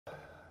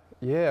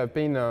Yeah, I've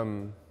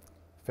been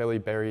fairly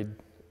buried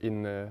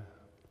in the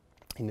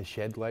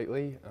shed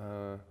lately.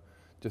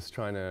 Just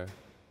trying to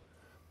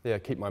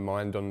keep my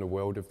mind on the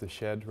world of the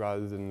shed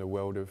rather than the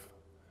world of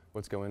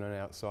what's going on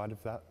outside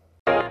of that.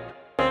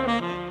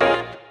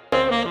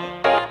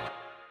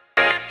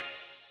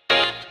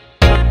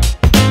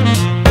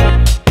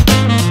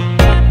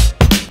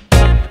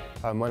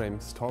 My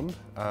name's Tom.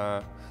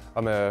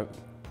 I'm a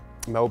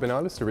Melbourne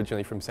artist,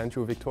 originally from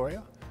Central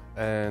Victoria,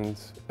 and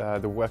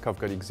the work I've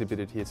got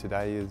exhibited here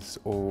today is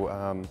all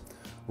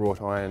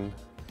wrought iron,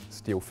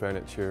 steel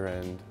furniture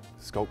and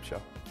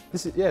sculpture.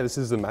 This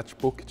is the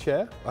matchbook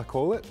chair, I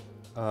call it.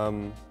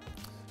 And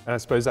I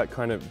suppose that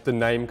the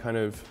name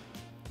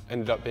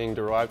ended up being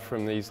derived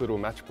from these little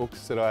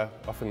matchbooks that I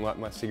often light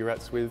my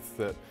cigarettes with,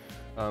 that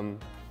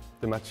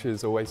the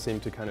matches always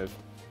seem to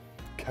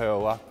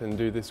curl up and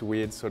do this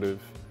weird sort of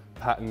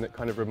pattern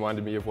that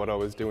reminded me of what I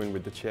was doing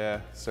with the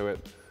chair, so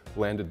it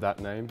landed that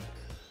name.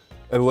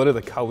 A lot of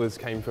the colours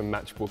came from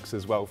matchbooks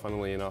as well,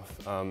 funnily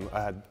enough. I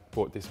had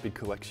bought this big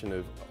collection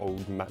of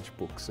old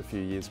matchbooks a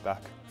few years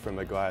back from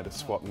a guy at a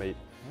swap meet.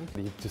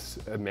 He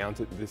just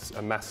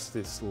amassed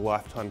this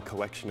lifetime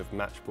collection of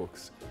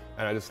matchbooks,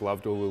 and I just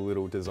loved all the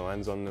little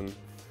designs on them,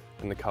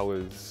 and the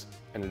colours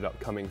ended up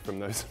coming from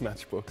those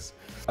matchbooks.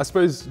 I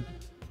suppose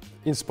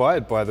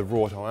inspired by the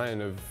wrought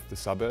iron of the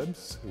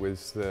suburbs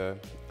was the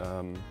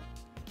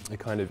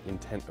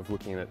intent of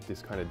looking at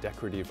this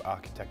decorative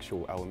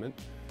architectural element,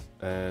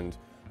 and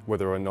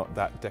whether or not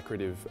that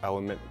decorative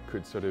element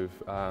could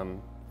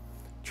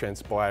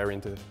transpire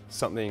into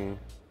something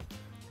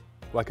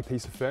like a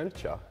piece of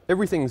furniture.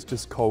 Everything's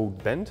just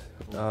cold bent,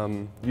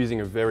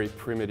 using a very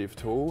primitive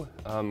tool,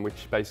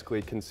 which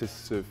basically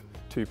consists of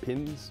 2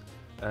 pins,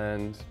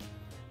 and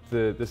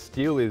the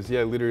steel is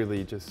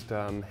literally just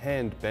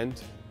hand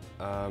bent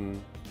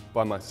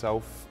by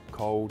myself,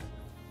 cold,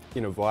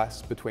 in a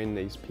vise between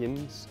these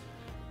pins.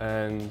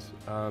 And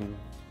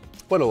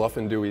what I'll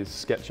often do is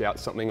sketch out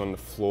something on the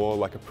floor,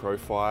 like a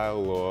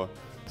profile or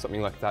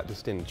something like that,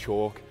 just in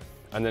chalk,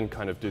 and then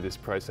do this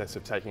process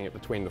of taking it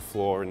between the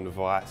floor and the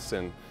vise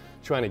and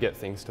trying to get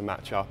things to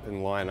match up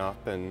and line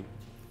up and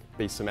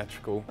be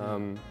symmetrical.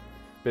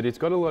 But it's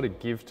got a lot of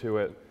give to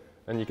it,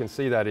 and you can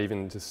see that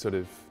even just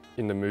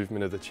in the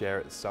movement of the chair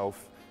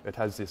itself. It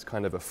has this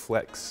a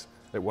flex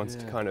that wants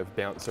to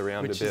bounce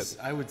around a bit. Which is,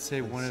 I would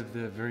say, one of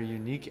the very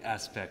unique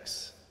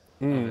aspects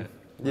of it.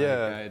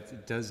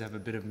 It does have a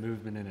bit of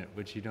movement in it,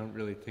 which you don't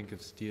really think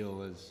of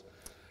steel as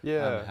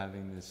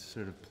having this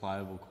sort of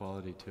pliable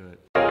quality to it.